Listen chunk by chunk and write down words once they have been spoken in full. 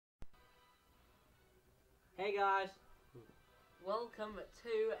Hey guys! Welcome to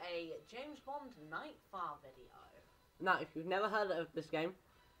a James Bond Nightfall video. Now, if you've never heard of this game,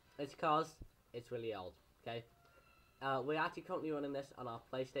 it's because it's really old, okay? We're actually currently running this on our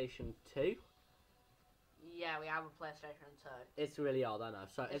PlayStation 2. Yeah, we have a PlayStation 2. It's really old, I know.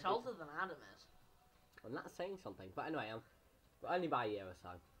 So it's older than Adam is. I'm not saying something, but anyway, but only by a year or so.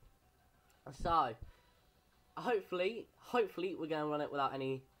 So, hopefully we're going to run it without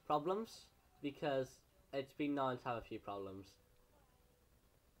any problems, because it's been known to have a few problems.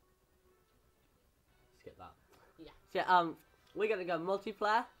 Skip that. Yeah. So, we're going to go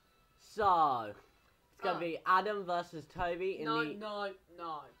multiplayer. So, it's going to be Adam versus Toby in the... No.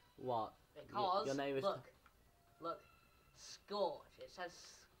 What? Because, your name is... Look. Scorch. It says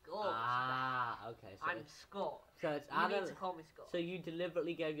Scorch. Ah, okay. So I'm Scorch. So it's you Adam... need to call me Scorch. So you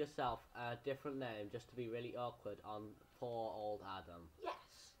deliberately gave yourself a different name just to be really awkward on poor old Adam. Yes.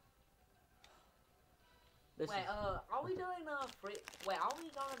 This Wait, are we doing Wait, are we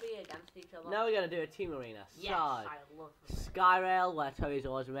gonna be against each other? Now we're gonna do a team arena. Yes, so, I love it. Skyrail, where Toby's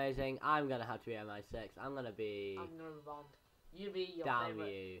always amazing. I'm gonna have to be MI6. I'm gonna be... I'm gonna be Bond. You be your Damn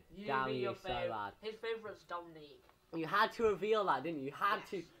favorite. you. Damn be you your so favorite. bad. His favorite's Dominique. You had to reveal that, didn't you? You had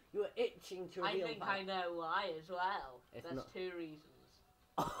to. You were itching to reveal that. I think I know why as well. There's not... 2 reasons.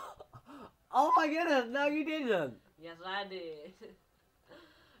 Oh my goodness, no you didn't. Yes, I did.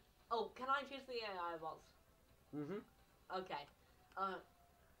 Oh, can I choose the AI bots? Mm-hmm. Okay.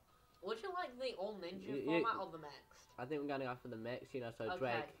 Would you like the all ninja format or the mixed? I think we're going to go for the mix, you know, so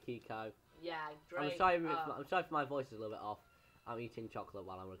Okay. Drake, Kiko. Yeah, Drake. I'm sorry if my voice is a little bit off. I'm eating chocolate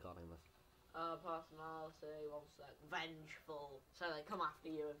while I'm recording this. Personality, 1 sec. Vengeful. So they come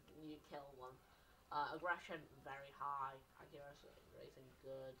after you if you kill one. Aggression, very high. Accuracy rating,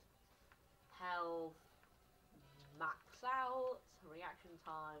 good. Health, max out. Reaction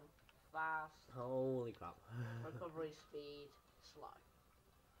time, fast. Holy crap. Recovery speed, slow.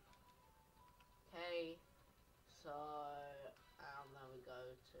 Okay, so, and then we go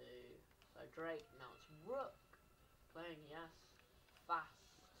to, Drake, now it's Rook. Playing, yes. Fast.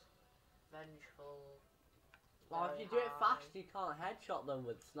 Vengeful. Well, if you do it fast, you can't headshot them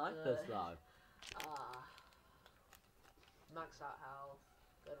with snipers, though. Max out health.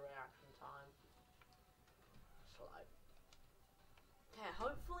 Good reaction time. Slow. Okay,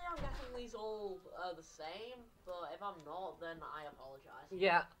 hopefully I'm getting these all the same, but if I'm not, then I apologise.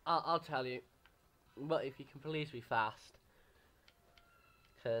 Yeah, I'll tell you. But if you can please be fast.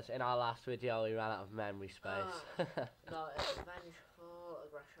 Because in our last video, we ran out of memory space. No, it's vengeful,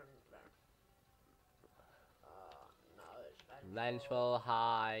 aggression, no, it's vengeful. Vengeful,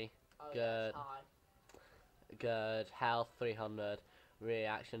 high, Oh, good. Yes, high. Good. Health 300.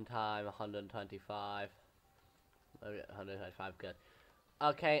 Reaction time 125. 125. Good.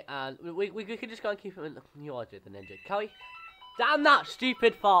 Okay, and we could just go and keep him in. You are the ninja. Can we? Damn that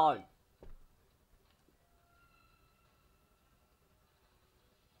stupid phone!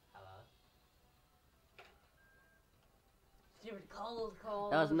 Hello. Stupid cold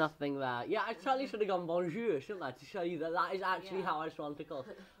calls. There was nothing there. Yeah, I totally should have gone bonjour, shouldn't I, to show you that that is actually how I respond to calls.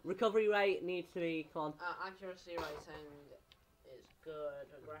 Recovery rate needs to be, come on. Accuracy rating is good.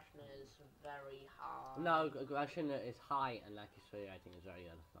 Aggression is very high. No, aggression is high and accuracy rating is very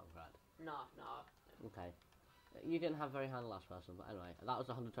good. Not bad. No. Okay. You didn't have very high in the last person, but anyway, that was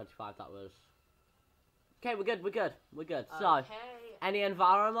 125. That was. Okay, we're good. So, any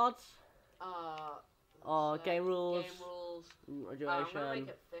enviro mods? Or game rules? Game rules. Duration. I'm gonna make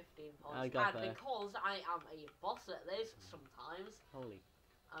it 15 points. And because I am a boss at this sometimes, Holy.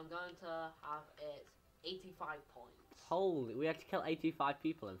 I'm going to have it 85 points. Holy, we had to kill 85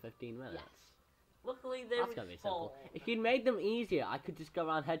 people in 15 minutes. Yes. Luckily, they That's gonna be simple. If you'd made them easier, I could just go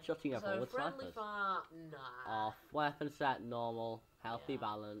around headshotting everyone with snipers. Nah. Off. Weapon set, normal. Healthy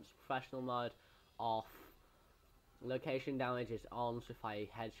balance. Professional mode, off. Location damage is on, so if I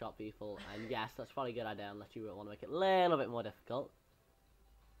headshot people, and yes, that's probably a good idea unless you want to make it a little bit more difficult.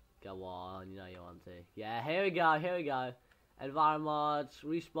 Go on, you know you want to. Yeah, here we go. Environment mods,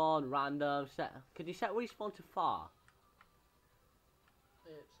 respawn, random, set. Could you set respawn to far?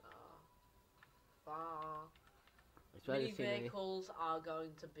 It's far. Mini vehicles are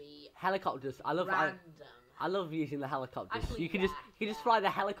going to be helicopters. I love random. I love using the helicopters. Actually, you can just fly the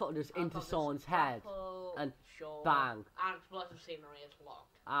helicopters into someone's head and bang. And explosive scenery is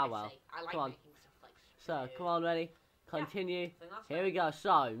locked. Ah well. I like come on. making stuff like So come on, ready? Continue. Yeah, here we go.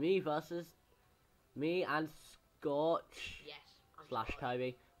 So me and Scorch. Yes. Slash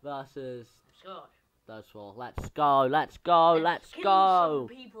Toby versus Scorch. those four. Let's go. Let's go.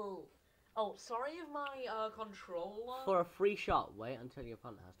 Some people. Oh, sorry if my controller. For a free shot, wait until your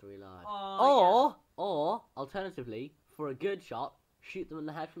opponent has to reload. Oh, Or alternatively, for a good shot, shoot them in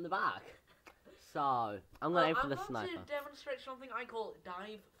the head from the back. So I'm gonna aim for the sniper. I'm going to demonstrate something I call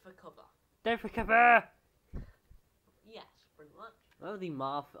dive for cover. Dive for cover. Yes, pretty much. Remember the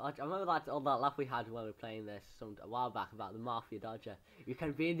I remember all that laugh we had when we were playing this a while back about the Mafia Dodger. You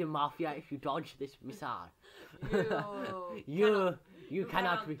can be in the Mafia if you dodge this missile. You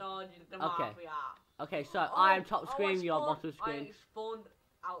cannot be. dodge the Okay. Mafia. Okay, so I am top screen, I you're spawned- bottom screen. I spawned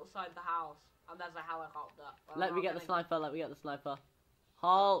outside the house, and there's a helicopter. but Let I'm me not get the getting- sniper, let me get the sniper.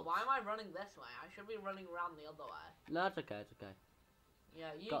 Halt! Why am I running this way? I should be running around the other way. No, it's okay, it's okay.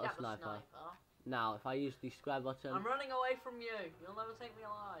 Yeah, you Got a get the sniper. sniper. Now, if I use the square button... I'm running away from you. You'll never take me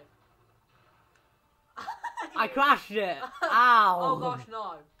alive. I crashed it! Ow! Oh gosh,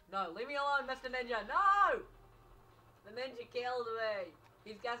 no. No, leave me alone, Mr. Ninja. No! The ninja killed me.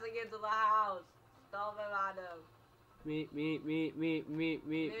 He's getting into the house. Stop him, Adam. Me. Leave me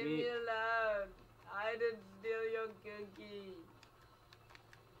alone. I didn't steal your cookie.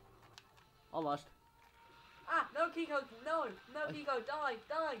 Almost. Ah, no, Kiko. No, Kiko. Die.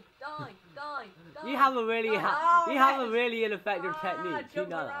 You have a really, No, you have a yes. really ineffective technique. You Jump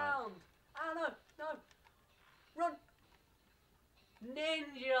know that. around. Ah, no. Run.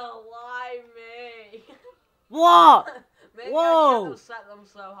 Ninja, why me? What? Maybe I Whoa. shouldn't have set them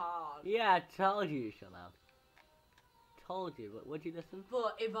so hard. Yeah, I told you you should have. Told you, but would you listen?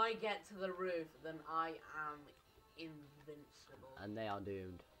 But if I get to the roof, then I am invincible. And they are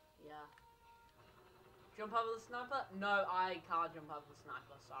doomed. Yeah. Jump over the sniper? No, I can't jump over the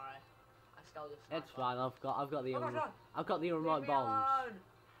sniper. Sorry, I stole your sniper. It's fine. I've got the Oh gosh, no. I've got the Leave remote me bombs. alone.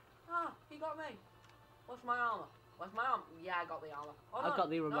 Ah, he got me. What's my armor? Where's my armor? Yeah, I got the armor. Oh, I've no. got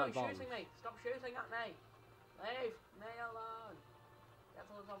the remote No, bombs. shooting me. Stop shooting at me. Leave me alone. Get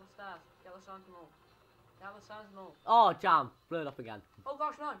to the top of the stairs. Get the sentinel. Get the sentinel. Oh, jam! Blew it up again. Oh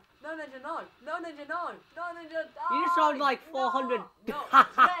gosh, no. No, Ninja, no. No, Ninja, no. No, Ninja, die. You just sound like 400. No, Jay,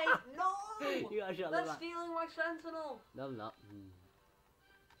 no. You gotta shut They're them up. stealing my sentinel. No, I'm not.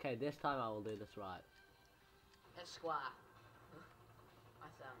 Okay, this time I will do this right. It's square. I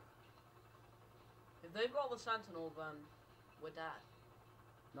think. If they've got the sentinel, then we're dead.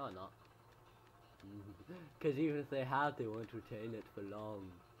 No, I'm not. Because even if they have, they won't retain it for long.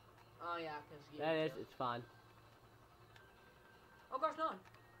 Oh yeah, because you. There it is. do. It's fine. Oh gosh, no.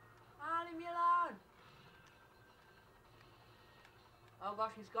 Ah, leave me alone. Oh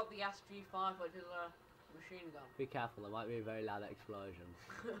gosh, he's got the SG5, which is a machine gun. Be careful. There might be a very loud explosion.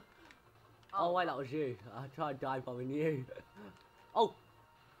 Oh wait, that was you. I tried dive bombing you. Oh,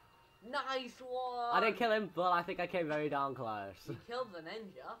 Nice one. I didn't kill him, but I think I came very darn close. You killed the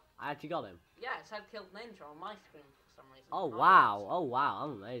ninja. I actually got him. Yeah, it said killed ninja on my screen for some reason. Oh not wow! yours. Oh wow!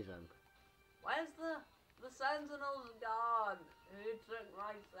 I'm amazing. Where's the sentinel's gone? Who took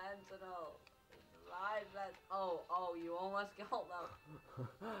my sentinel? Oh, you almost got them.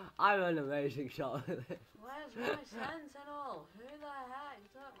 I'm an amazing shot at this. Where's my sentinel? Who the heck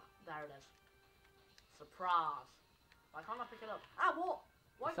took my... There it is. Surprise. Why can't I pick it up? Ah, what?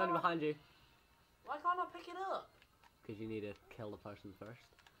 Why It's only can't I... behind you. Why can't I pick it up? Because you need to kill the person first.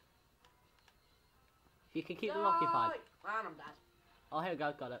 You can keep them occupied. And I'm dead. Oh, here we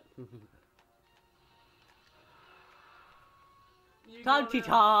go. Got it. You Tom got him.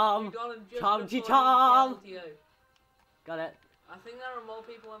 Tom. You got him just Tom before he Tom. killed you. Got it. I think there are more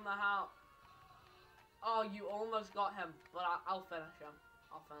people in the house. Oh, you almost got him, but I'll finish him.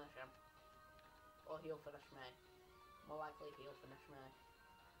 I'll finish him. Or he'll finish me. More likely he'll finish me.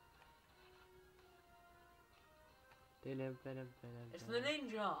 It's the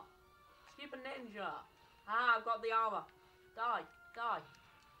ninja! Stupid ninja! Ah, I've got the armor. Die! Die!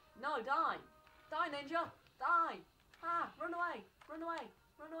 No, die! Die, ninja! Die! Ah, run away! Run away!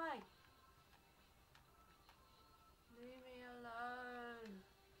 Run away! Leave me alone!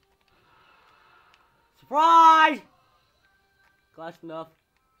 Surprise! Close enough.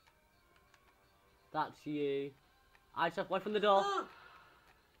 That's you. I just away from the door.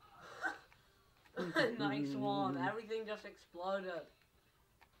 Nice one. Everything just exploded.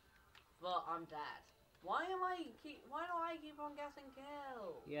 But I'm dead. Why do I keep on getting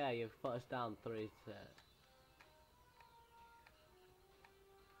killed? Yeah, you've put us down 3 to...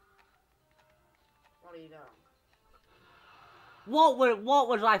 What are you doing? What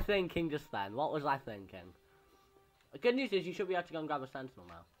was I thinking just then? What was I thinking? The good news is you should be able to go and grab a sentinel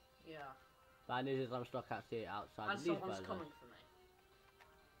now. Yeah. Bad news is I'm stuck outside And these someone's birds. coming for me.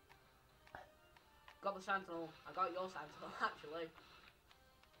 Got the sentinel. I got your sentinel actually.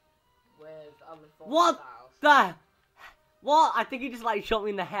 With only 4 What styles. the? What? I think he just like shot me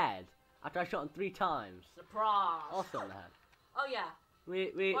in the head. After I shot him 3 times. Surprise! Also in the head. Oh yeah.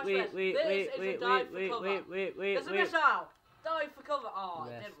 Wait. Watch this. This is a dive for cover. There's a missile! Dive for cover! Oh,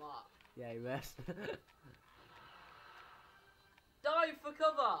 it didn't work. Yeah, you missed. Dive for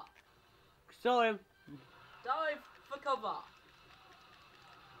cover! Saw him. Dive for cover!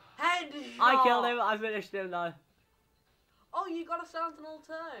 Headshot! I killed him, I finished him now. Oh, you got a sentinel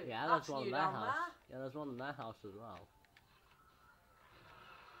too? Yeah, that's there's one in you their down house. Yeah, there's one in their house as well.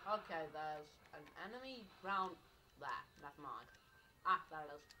 there. Okay, there's an enemy round there. Never mind. Ah, there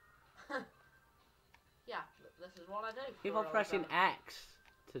it is. Yeah, this is what I do. Keep for on a pressing living. X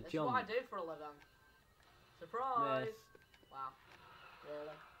to This jump. is what I do for a living. Surprise! Missed. Wow.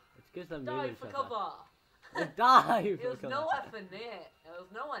 Really? It's because they're Dive moving for so fast. cover! Dive It for was cover. nowhere for near. It was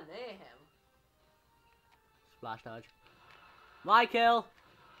nowhere near him. Splash dodge. My kill.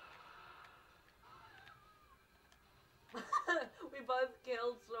 We both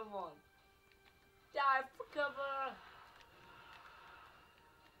killed someone. Dive for cover!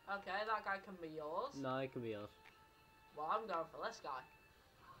 Okay, that guy can be yours. No, it can be yours. Well, I'm going for this guy.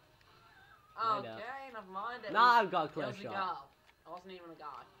 No, Okay, no. never mind. It No, was, I've got a it clear was a shot. girl. It wasn't even a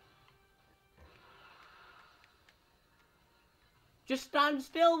guy. Just stand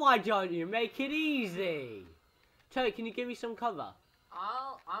still, why don't you? Make it easy. Toby, can you give me some cover?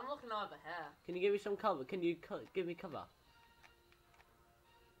 I'm looking over here. Can you give me some cover? Can you give me cover?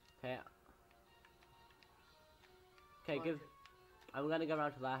 Okay. Okay, What? give. I'm gonna go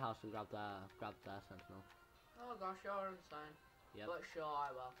around to their house and grab their sentinel. Oh gosh, you're insane. Yep. But sure,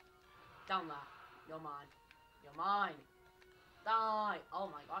 I will. Down there. You're mine. You're mine. Die. Oh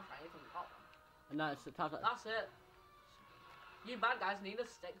my gosh, I even got one. And That's it. You bad guys need to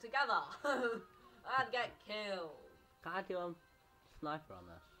stick together. And get killed. Can I do sniper on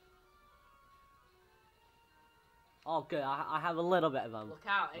this? Oh, good. I have a little bit of them. Look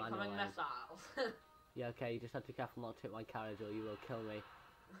out, manual incoming aim. missiles. Yeah, okay. You just have to be careful not to hit my carriage, or you will kill me.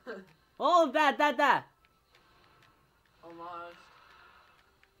 Oh, there. Almost.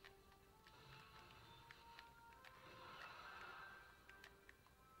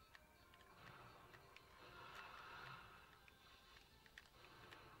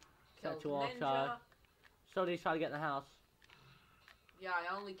 Set Killed to the auto. ninja. Somebody's trying to get in the house. Yeah,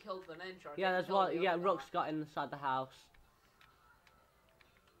 I only killed the ninja. I Yeah, didn't there's kill one. the Yeah, other Rook's guy. got inside the house.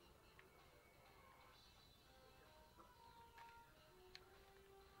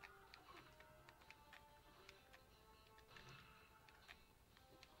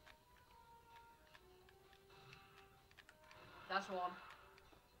 That's one.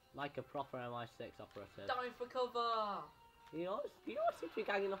 Like a proper MI6 operative. Dive for cover. You know what seems to be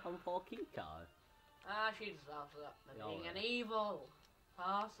ganging up on poor Kiko? Ah, she deserves it. For being Yeah. an evil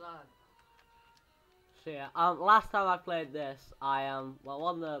person. So yeah, last time I played this, well,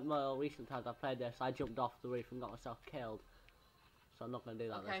 one of the more recent times I played this, I jumped off the roof and got myself killed. So I'm not gonna do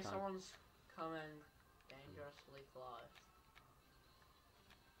that Okay, this time. someone's coming dangerously close.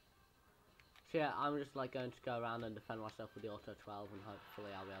 So yeah, I'm just like going to go around and defend myself with the auto 12, and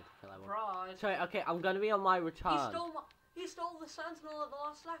hopefully I'll be able to kill everyone. Surprise! So okay, I'm gonna be on my return. He stole the sentinel at the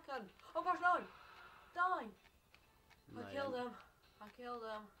last second. Oh gosh, no! Die! No, I killed him. I killed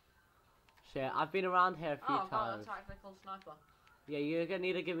him. So yeah, I've been around here a few Oh, I got a times. tactical sniper. Yeah, you're gonna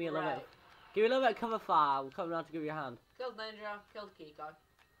need to give me a little Right. bit. Give me a little bit of cover fire. I'm coming around to give you a hand. Killed Ninja. Killed Kiko.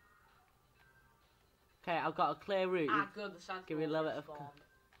 Okay, I've got a clear route. Ah, good. The sentinel. Give me a little bit of respawned.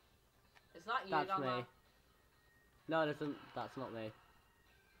 Is that you That's down me. there? No, it isn't. That's not me.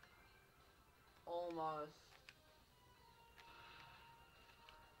 Almost.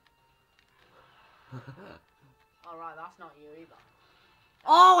 Alright, that's not you either.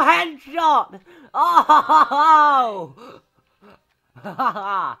 Oh, headshot! Oh!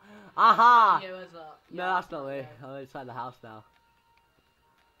 Aha! You is it? No, Yeah, that's not me. you. I'm inside the house now.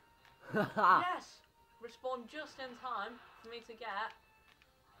 Yes! Respawn just in time for me to get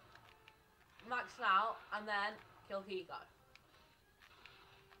maxed out and then kill Kiko.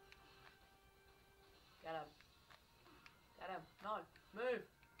 Get him. Get him. No. Move.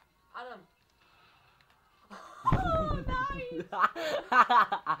 Adam. Oh, nice!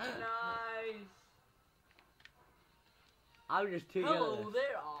 Nice! I'm just too good at Hello this.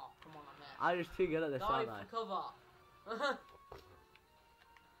 there! Oh, come on, I missed. I'm just too good at this, aren't Dive I? for cover.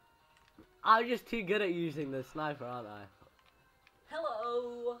 I'm just too good at using the sniper, aren't I?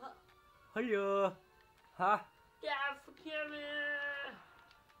 Hello! Hiya! Huh? Yeah, forgive me!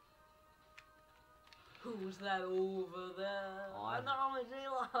 Who's that over there? Oh, I'm not on my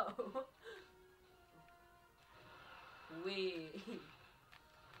Zelo! Wee!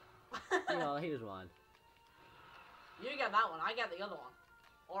 You know, he was mine. You get that one, I get the other one.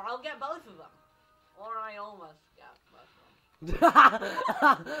 Or I'll get both of them. Or I almost get both of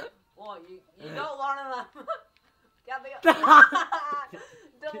them. What, you got one of them? Get the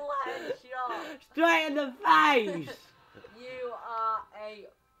double headshot. Straight in the face. You are a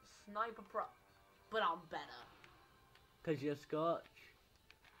sniper pro. But I'm better. Because you're Scotch.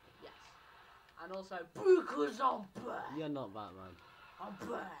 Yes. And also, because I'm bad. You're not Batman. I'm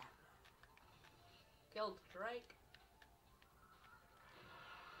bad. Killed Drake.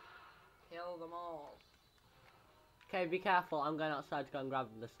 Kill them all. Okay, be careful. I'm going outside to go and grab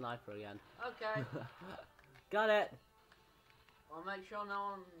the sniper again. Okay. Got it. I'll make sure no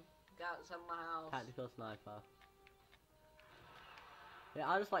one gets in my house. Tactical sniper. Yeah,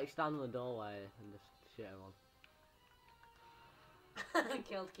 I'll just like stand in the doorway and just shoot everyone.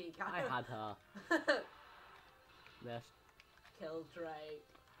 Killed Kika. I had her. Missed. Killed Drake.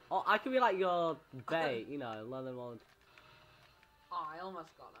 Oh, I could be like your bait, you know, let them on. Oh, I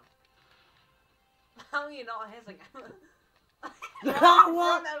almost got him. How are you not hitting him?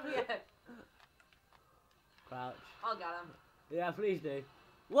 What? Run over here. Crouch. I'll get him. Yeah, please do.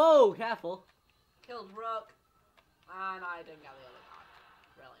 Whoa, careful. Killed Rook. And I didn't get the other guy.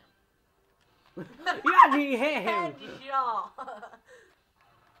 Brilliant. You actually hit him. Headshot.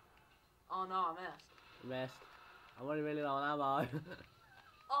 Oh no, I missed. Missed. I'm only really low on ammo.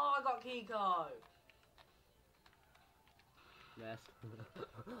 Oh, I got Kiko. Missed.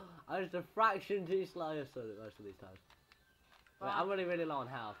 I was a fraction too slow most of these times. Wait, I'm really low on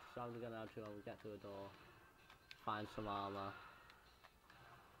health, so I'm gonna have to get to a door. Find some armor.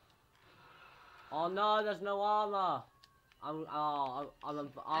 Oh no, there's no armor. I'm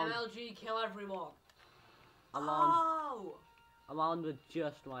MLG, kill everyone. I'm on with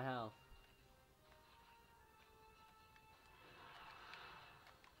just my health.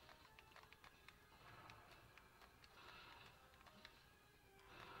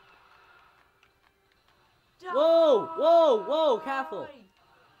 Whoa, whoa, whoa, careful.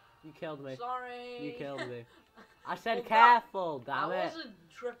 You killed me. Sorry. You killed me. I said Well, careful, damn that it. was a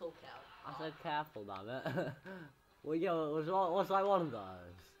triple kill. I said careful, damn it. Well, yeah, it was like one of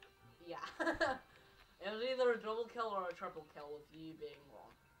those. Yeah. It was either a double kill or a triple kill with you being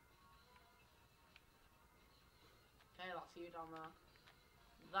wrong. Okay, that's you down there.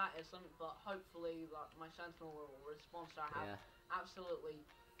 That isn't, but hopefully my sentinel will respond to I have absolutely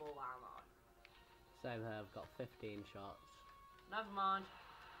full ammo. Same here, I've got 15 shots. Never mind.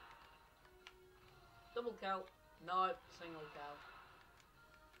 Double kill. No, single kill.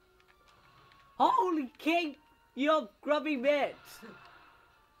 Holy king! You're grubby mitts!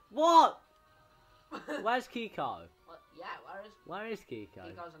 What? Where's Kiko? Yeah, Where is Kiko?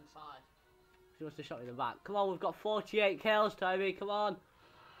 Kiko's inside. She must have shot me in the back. Come on, we've got 48 kills, Toby. Come on.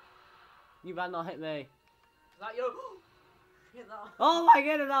 You better not hit me. Is that you? Hit that. Oh my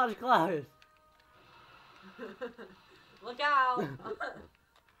goodness, that was close. Look out!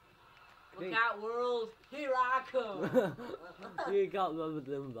 Look out, world! Here I come! You got them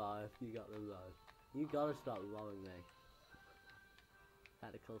both. You got them both. You gotta stop blowing me.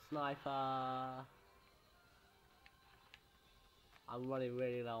 Tactical sniper. I'm running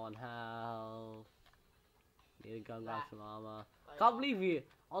really low on health. Need to go and grab some armor. Can't believe you.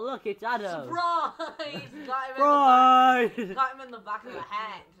 Oh look, it's Adam. Surprise! Surprise! Got him in the back of the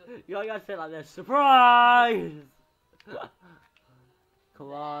head. You gotta say it like this. Surprise!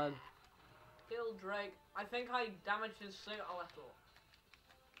 Come on. Kill Drake. I think I damaged his suit a little.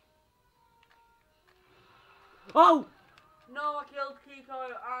 Oh! No, I killed Kiko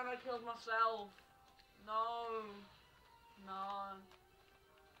and I killed myself. No.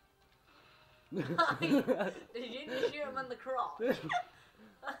 Did you just shoot him in the crotch?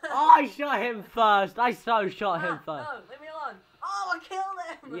 Oh, I shot him first. I so shot him first. No, leave me alone. Oh, I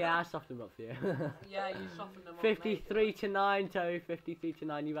killed him. Yeah, I softened him up for you. Yeah, you softened him up. 53 to 9, Toby. 53 to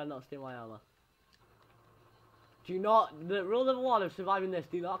 9. You better not steal my armor. Do not. The rule number 1 of surviving this: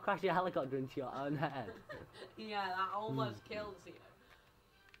 do not crash your helicopter into your own head. Yeah, that almost kills you.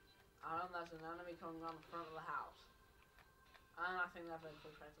 And there's an enemy coming around the front of the house. And I think they've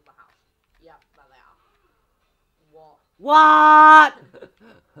infiltrated the house. Yep, there they are. What? What?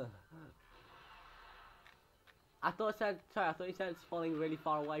 I thought you said it's falling really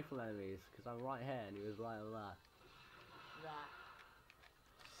far away from enemies, because I'm right here and he was right over there.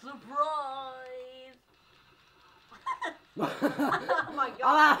 Surprise! Oh my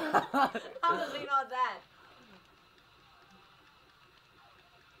god! How is he not dead?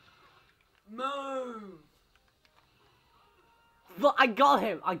 Move! Look, I got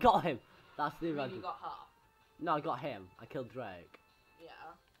him! That's the You advantage. got her. No, I got him. I killed Drake.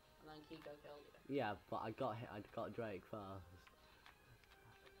 Yeah, and then Kiko killed you. Yeah, but I got Drake first.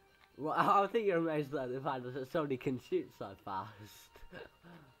 Well, I think you're amazed at the fact that somebody can shoot so fast.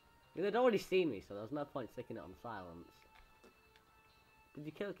 They'd already seen me, so there's no point sticking it on silence. Did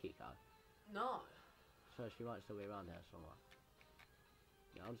you kill Kiko? No. So she might still be around here somewhere.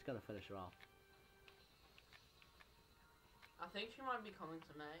 Yeah, I'm just gonna finish her off. I think she might be coming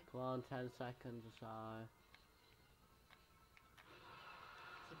to me. Come on, 10 seconds or so.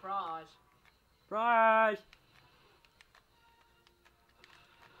 Surprise. Surprise!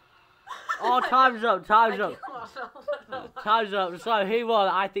 Oh, time's up, time's up. Time's up. So, who won?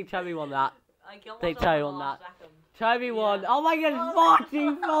 I think Toby won that. I killed think myself Toby in the won last that. second. Toby won. Yeah. Oh my god,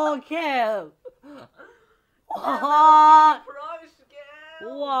 44 kills! Yeah, What? pro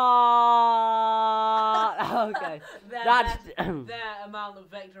skill. What? Okay. That's... their amount of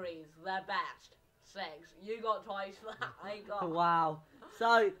victories. Their best. 6. You got twice that. I got... Wow.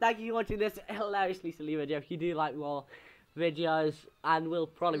 So, thank you for watching this hilariously silly video. If you do like more videos, and we'll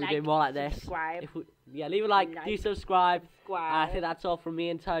probably be doing more like this. Subscribe. Yeah, leave a like, do subscribe. I think Subscribe. that's all from me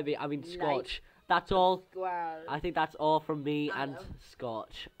and Toby. I mean, Like. Scotch. That's all. Subscribe. I think that's all from me and Adam.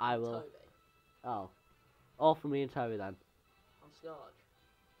 Scotch. I will. Toby. Oh. All from me and Toby then. I'm Scotch.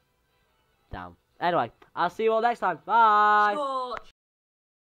 Damn. Anyway, I'll see you all next time. Bye. Scotch.